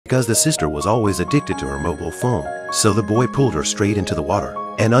because the sister was always addicted to her mobile phone. So the boy pulled her straight into the water,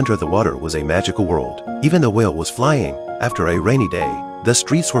 and under the water was a magical world. Even the whale was flying. After a rainy day, the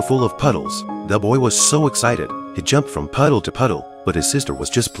streets were full of puddles. The boy was so excited, he jumped from puddle to puddle, but his sister was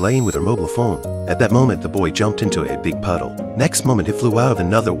just playing with her mobile phone. At that moment, the boy jumped into a big puddle. Next moment, he flew out of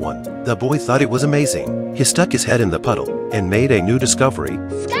another one. The boy thought it was amazing. He stuck his head in the puddle and made a new discovery.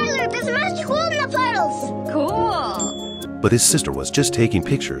 Skylar, there's a magic hole in the puddles! Cool! But his sister was just taking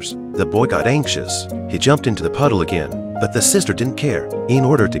pictures. The boy got anxious. He jumped into the puddle again, but the sister didn't care. In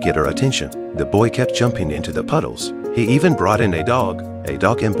order to get her attention, the boy kept jumping into the puddles. He even brought in a dog. A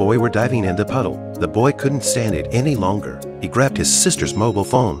dog and boy were diving in the puddle. The boy couldn't stand it any longer. He grabbed his sister's mobile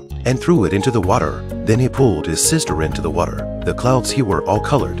phone and threw it into the water. Then he pulled his sister into the water. The clouds here were all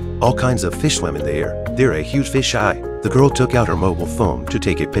colored. All kinds of fish swam in the air. They're a huge fish eye. The girl took out her mobile phone to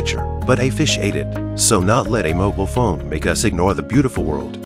take a picture, but a fish ate it. So not let a mobile phone make us ignore the beautiful world.